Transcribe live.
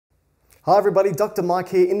Hi everybody, Dr. Mike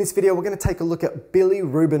here. In this video, we're going to take a look at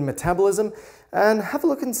bilirubin metabolism and have a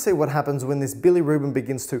look and see what happens when this bilirubin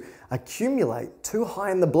begins to accumulate too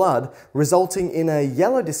high in the blood, resulting in a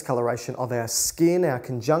yellow discoloration of our skin, our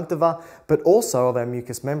conjunctiva, but also of our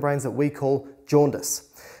mucous membranes that we call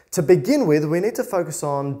jaundice. To begin with, we need to focus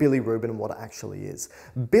on bilirubin and what it actually is.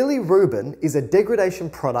 Bilirubin is a degradation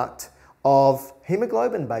product of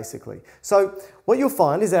hemoglobin, basically. So what you'll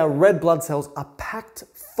find is our red blood cells are packed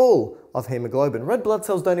full of hemoglobin. Red blood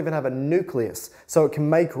cells don't even have a nucleus, so it can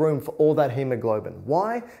make room for all that hemoglobin.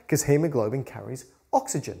 Why? Because hemoglobin carries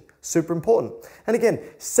oxygen. Super important. And again,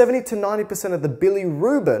 70 to 90% of the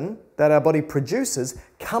bilirubin that our body produces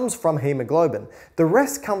comes from hemoglobin. The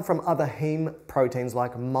rest come from other heme proteins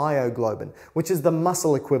like myoglobin, which is the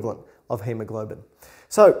muscle equivalent of hemoglobin.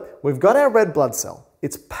 So we've got our red blood cell.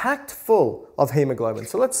 It's packed full of hemoglobin.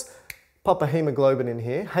 So let's pop a hemoglobin in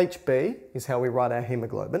here. HB is how we write our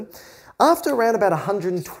hemoglobin. After around about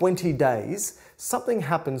 120 days, something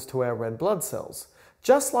happens to our red blood cells.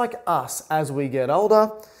 Just like us, as we get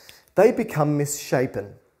older, they become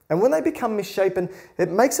misshapen. And when they become misshapen,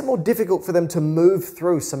 it makes it more difficult for them to move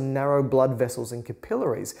through some narrow blood vessels and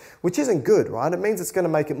capillaries, which isn't good, right? It means it's going to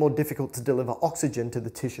make it more difficult to deliver oxygen to the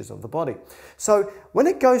tissues of the body. So when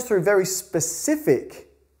it goes through very specific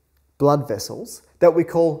blood vessels that we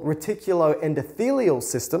call reticuloendothelial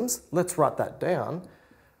systems, let's write that down.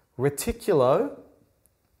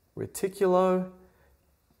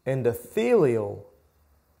 Reticuloendothelial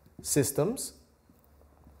systems.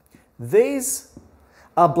 These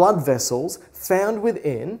are blood vessels found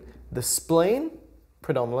within the spleen,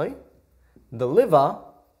 predominantly, the liver,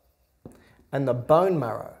 and the bone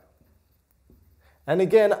marrow. And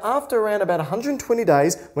again, after around about 120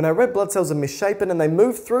 days, when our red blood cells are misshapen and they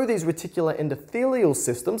move through these reticular endothelial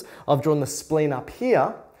systems, I've drawn the spleen up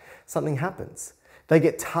here, something happens. They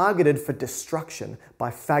get targeted for destruction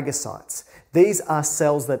by phagocytes. These are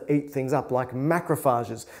cells that eat things up, like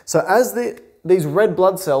macrophages. So as these red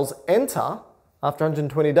blood cells enter, after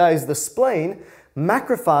 120 days, the spleen,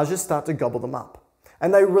 macrophages start to gobble them up.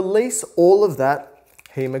 And they release all of that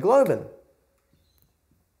hemoglobin.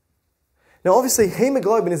 Now obviously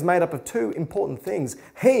hemoglobin is made up of two important things,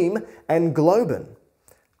 heme and globin.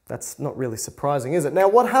 That's not really surprising, is it? Now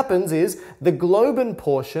what happens is the globin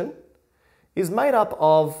portion is made up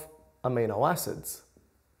of amino acids.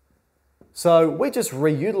 So we just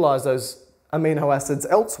reutilize those amino acids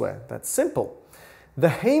elsewhere. That's simple. The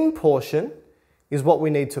heme portion is what we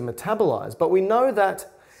need to metabolize. But we know that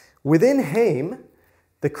within heme,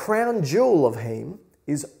 the crown jewel of heme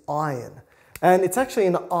is iron. And it's actually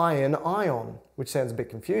an iron-ion, which sounds a bit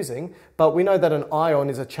confusing, but we know that an ion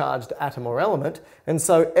is a charged atom or element, and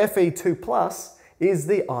so Fe2+ is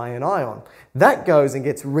the iron-ion. That goes and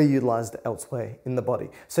gets reutilized elsewhere in the body.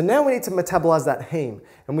 So now we need to metabolize that heme,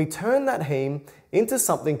 and we turn that heme into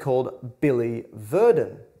something called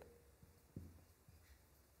biliverden.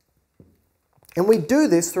 And we do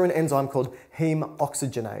this through an enzyme called heme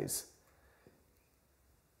oxygenase.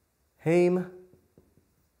 Heme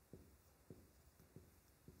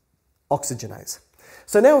oxygenase.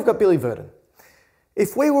 So now we've got biliverden.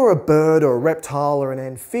 If we were a bird or a reptile or an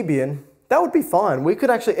amphibian, that would be fine. We could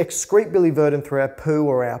actually excrete biliverden through our poo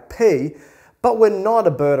or our pee, but we're not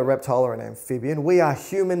a bird, a reptile, or an amphibian. We are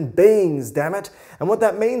human beings, damn it. And what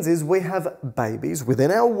that means is we have babies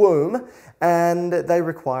within our womb and they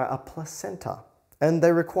require a placenta. And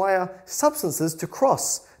they require substances to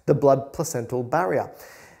cross the blood placental barrier.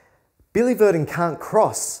 Biliverden can't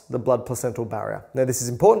cross the blood placental barrier. Now this is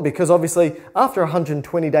important because obviously after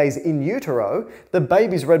 120 days in utero, the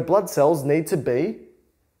baby's red blood cells need to be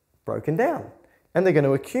broken down. And they're going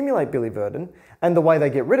to accumulate biliverden, and the way they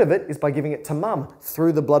get rid of it is by giving it to mum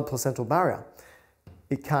through the blood placental barrier.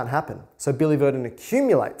 It can't happen. So biliverden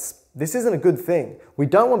accumulates. This isn't a good thing. We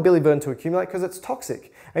don't want biliverden to accumulate because it's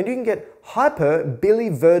toxic. And you can get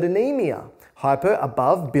hyperbiliverdenemia. Hyper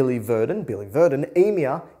above biliverden,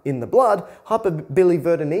 biliverdenemia in the blood.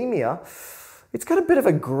 Hyperbiliverdenemia, it's got a bit of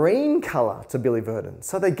a green color to biliverden.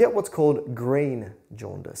 So they get what's called green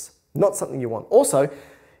jaundice. Not something you want. Also,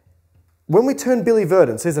 when we turn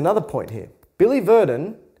biliverden, so here's another point here.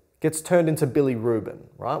 Biliverden gets turned into bilirubin,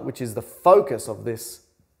 right? Which is the focus of this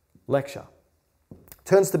lecture.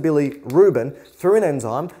 Turns to bilirubin through an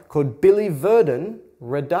enzyme called Biliverden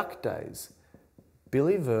Reductase.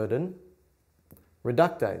 Biliverden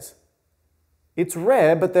Reductase. It's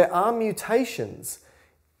rare, but there are mutations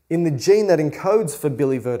in the gene that encodes for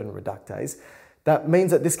Biliverden Reductase. That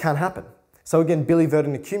means that this can't happen. So again,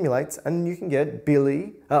 biliverden accumulates and you can get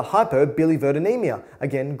hyperbiliverdenemia,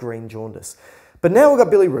 again, green jaundice. But now we've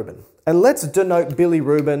got bilirubin. And let's denote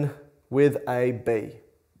bilirubin with a B,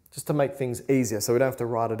 just to make things easier so we don't have to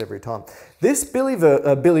write it every time. This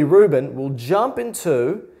bilirubin will jump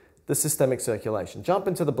into the systemic circulation, jump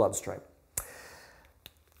into the bloodstream.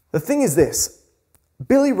 The thing is this,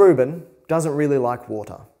 bilirubin doesn't really like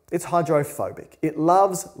water. It's hydrophobic. It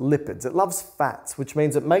loves lipids. It loves fats, which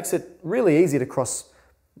means it makes it really easy to cross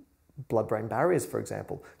blood-brain barriers, for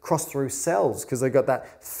example, cross through cells because they've got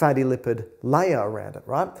that fatty lipid layer around it,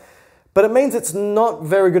 right? But it means it's not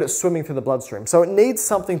very good at swimming through the bloodstream. So it needs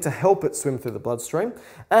something to help it swim through the bloodstream,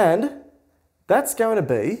 and that's going to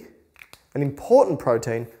be an important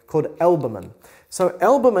protein called albumin. So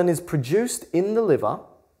albumin is produced in the liver,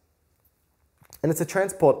 and it's a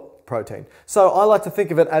transport protein. So I like to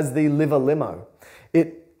think of it as the liver limo.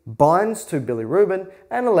 It binds to bilirubin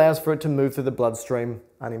and allows for it to move through the bloodstream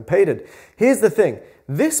unimpeded. Here's the thing.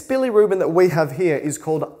 This bilirubin that we have here is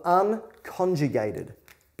called unconjugated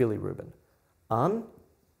bilirubin.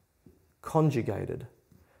 Unconjugated.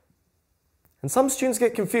 And some students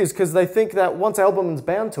get confused because they think that once albumin's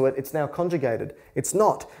bound to it, it's now conjugated. It's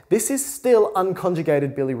not. This is still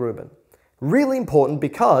unconjugated bilirubin. Really important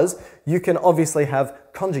because you can obviously have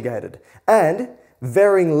conjugated. And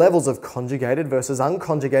varying levels of conjugated versus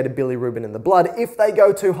unconjugated bilirubin in the blood, if they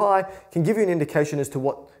go too high, can give you an indication as to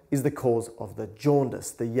what is the cause of the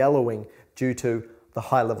jaundice, the yellowing due to the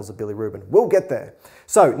high levels of bilirubin. We'll get there.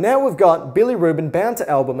 So now we've got bilirubin bound to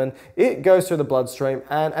albumin, it goes through the bloodstream,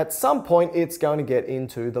 and at some point it's going to get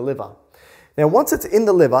into the liver. Now once it's in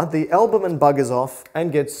the liver, the albumin buggers off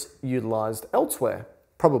and gets utilized elsewhere,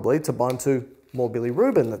 probably to bind to more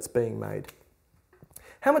bilirubin that's being made.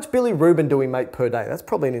 How much bilirubin do we make per day? That's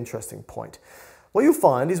probably an interesting point. What you'll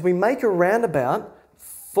find is we make around about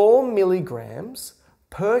 4 milligrams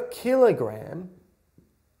per kilogram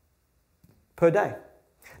per day.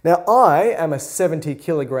 Now I am a 70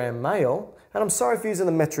 kilogram male, and I'm sorry for using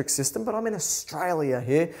the metric system, but I'm in Australia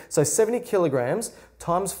here. So 70 kilograms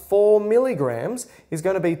times 4 milligrams is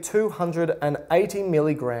going to be 280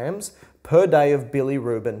 milligrams per day of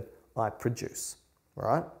bilirubin I produce. All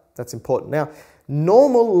right? That's important. Now,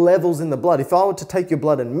 normal levels in the blood, if I were to take your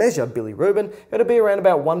blood and measure bilirubin, it'll be around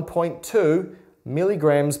about 1.2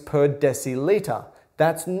 milligrams per deciliter.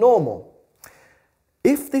 That's normal.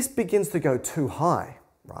 If this begins to go too high,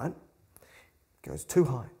 right? Goes too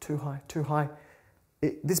high, too high, too high.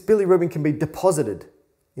 This bilirubin can be deposited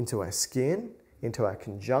into our skin, into our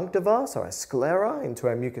conjunctiva, so our sclera, into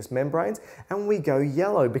our mucous membranes, and we go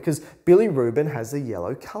yellow because bilirubin has a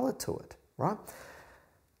yellow color to it, right?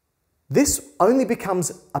 This only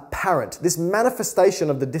becomes apparent, this manifestation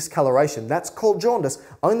of the discoloration, that's called jaundice,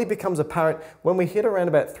 only becomes apparent when we hit around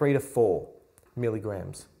about 3 to 4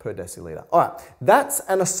 milligrams per deciliter. All right, that's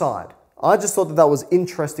an aside. I just thought that that was an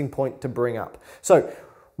interesting point to bring up. So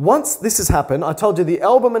once this has happened, I told you the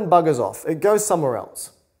albumin buggers off. It goes somewhere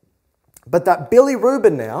else. But that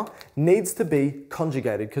bilirubin now needs to be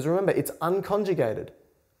conjugated because remember, it's unconjugated.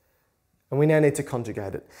 And we now need to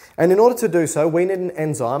conjugate it. And in order to do so, we need an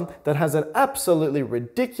enzyme that has an absolutely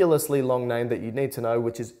ridiculously long name that you need to know,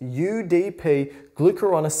 which is Udp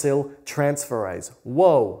Glucoronacyl Transferase.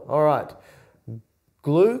 Whoa, all right.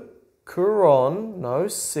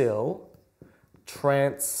 Glucoronacyl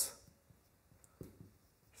Transferase.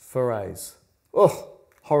 Oh,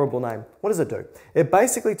 horrible name. What does it do? It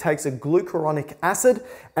basically takes a glucuronic acid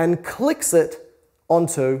and clicks it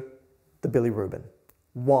onto the bilirubin.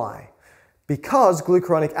 Why? Because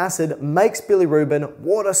glucuronic acid makes bilirubin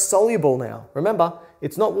water soluble now. Remember,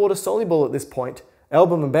 it's not water soluble at this point.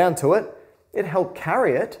 Albumin bound to it, it helped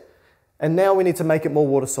carry it, and now we need to make it more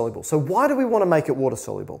water soluble. So why do we want to make it water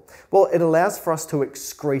soluble? Well, it allows for us to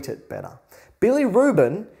excrete it better.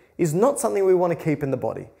 Bilirubin is not something we want to keep in the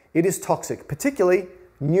body. It is toxic, particularly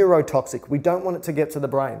neurotoxic. We don't want it to get to the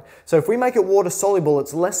brain. So if we make it water soluble,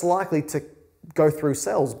 it's less likely to go through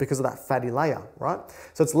cells because of that fatty layer, right?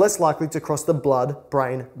 So it's less likely to cross the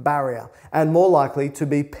blood-brain barrier and more likely to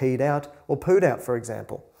be peed out or pooed out, for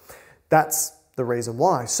example. That's the reason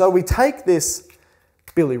why. So we take this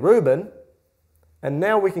bilirubin and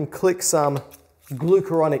now we can click some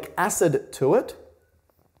glucuronic acid to it.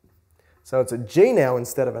 So it's a G now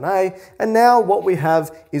instead of an A. And now what we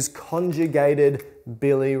have is conjugated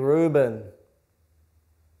bilirubin.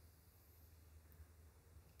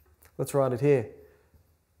 Let's write it here.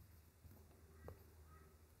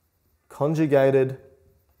 Conjugated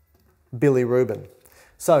bilirubin.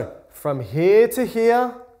 So from here to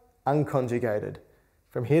here, unconjugated.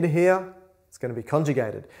 From here to here, it's going to be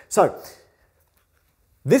conjugated. So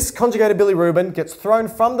this conjugated bilirubin gets thrown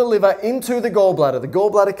from the liver into the gallbladder. The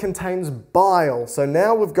gallbladder contains bile. So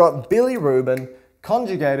now we've got bilirubin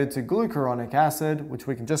conjugated to glucuronic acid, which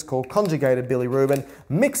we can just call conjugated bilirubin,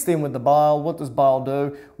 mixed in with the bile. What does bile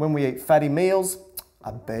do when we eat fatty meals?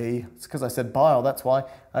 A B. It's because I said bile, that's why.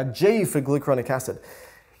 A G for glucuronic acid.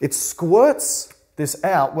 It squirts this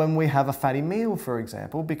out when we have a fatty meal, for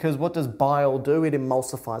example, because what does bile do? It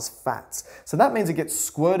emulsifies fats. So that means it gets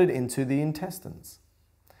squirted into the intestines.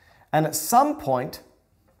 And at some point,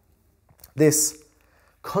 this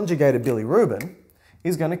conjugated bilirubin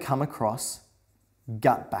is going to come across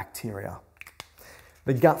gut bacteria.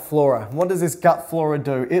 The gut flora. What does this gut flora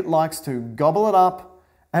do? It likes to gobble it up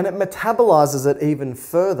and it metabolizes it even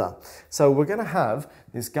further. So we're going to have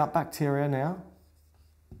this gut bacteria now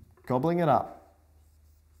gobbling it up.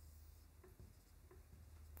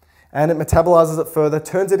 And it metabolizes it further,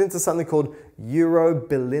 turns it into something called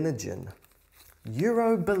urobilinogen.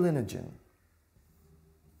 Urobilinogen.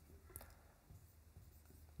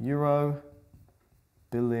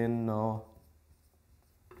 Urobilinogen.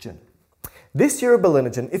 This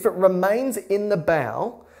urobilinogen, if it remains in the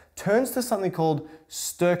bowel, turns to something called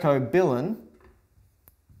stercobilin.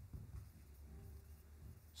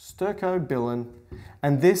 Stercobilin,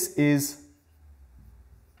 and this is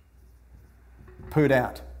pooed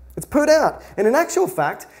out. It's pooed out. And in actual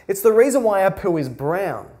fact, it's the reason why our poo is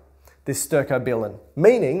brown, this stercobilin,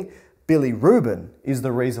 meaning bilirubin is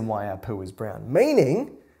the reason why our poo is brown,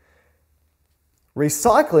 meaning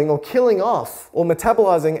recycling or killing off or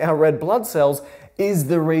metabolizing our red blood cells is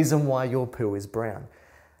the reason why your poo is brown.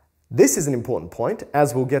 This is an important point,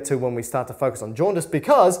 as we'll get to when we start to focus on jaundice,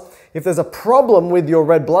 because if there's a problem with your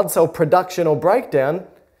red blood cell production or breakdown,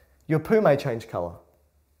 your poo may change color.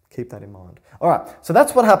 Keep that in mind. All right, so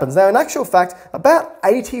that's what happens. Now, in actual fact, about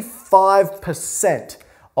 85%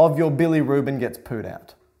 of your bilirubin gets pooed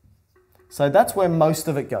out. So that's where most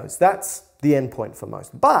of it goes. That's the end point for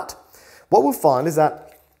most. But what we'll find is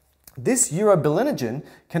that this urobilinogen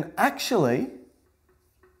can actually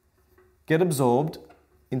get absorbed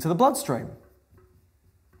into the bloodstream.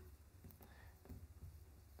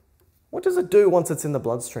 What does it do once it's in the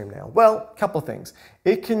bloodstream now? Well, a couple of things.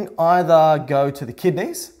 It can either go to the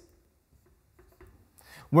kidneys,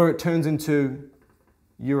 where it turns into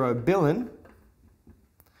urobilin.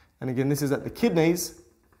 And again, this is at the kidneys.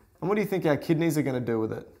 And what do you think our kidneys are going to do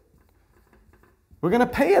with it? We're going to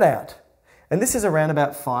pee it out. And this is around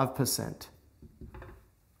about 5%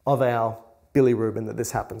 of our bilirubin that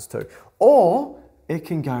this happens to. Or it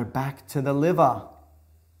can go back to the liver.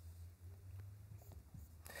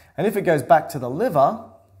 And if it goes back to the liver,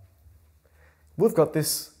 we've got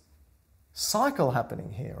this cycle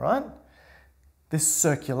happening here, right? This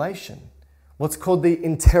circulation, what's called the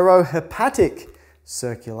enterohepatic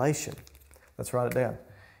circulation. Let's write it down.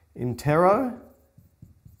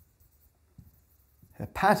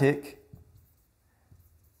 Enterohepatic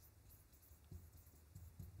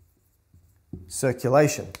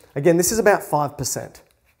circulation. Again, this is about 5%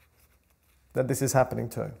 that this is happening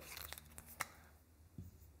to.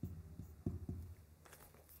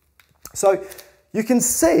 So you can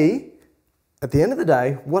see at the end of the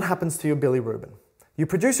day what happens to your bilirubin. You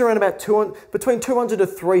produce around about between 200 to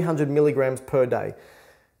 300 milligrams per day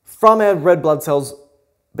from our red blood cells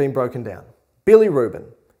being broken down. Bilirubin,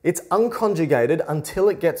 it's unconjugated until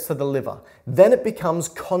it gets to the liver. Then it becomes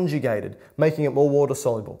conjugated, making it more water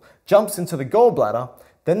soluble. Jumps into the gallbladder,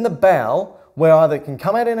 then the bowel, where either it can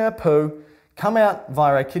come out in our poo, come out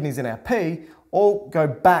via our kidneys in our pee, or go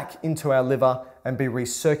back into our liver and be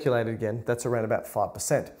recirculated again. That's around about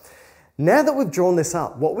 5%. Now that we've drawn this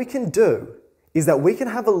up, what we can do is that we can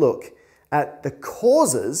have a look at the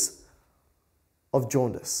causes of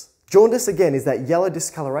jaundice. Jaundice, again, is that yellow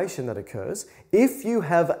discoloration that occurs if you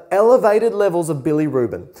have elevated levels of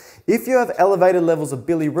bilirubin. If you have elevated levels of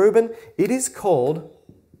bilirubin, it is called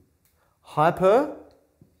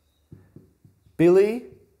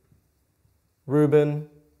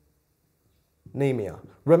hyperbilirubinemia.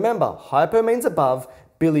 Remember, hyper means above,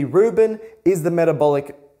 bilirubin is the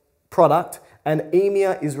metabolic product, and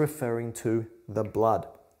emia is referring to the blood.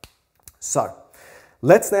 So,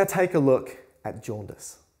 let's now take a look at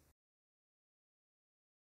jaundice.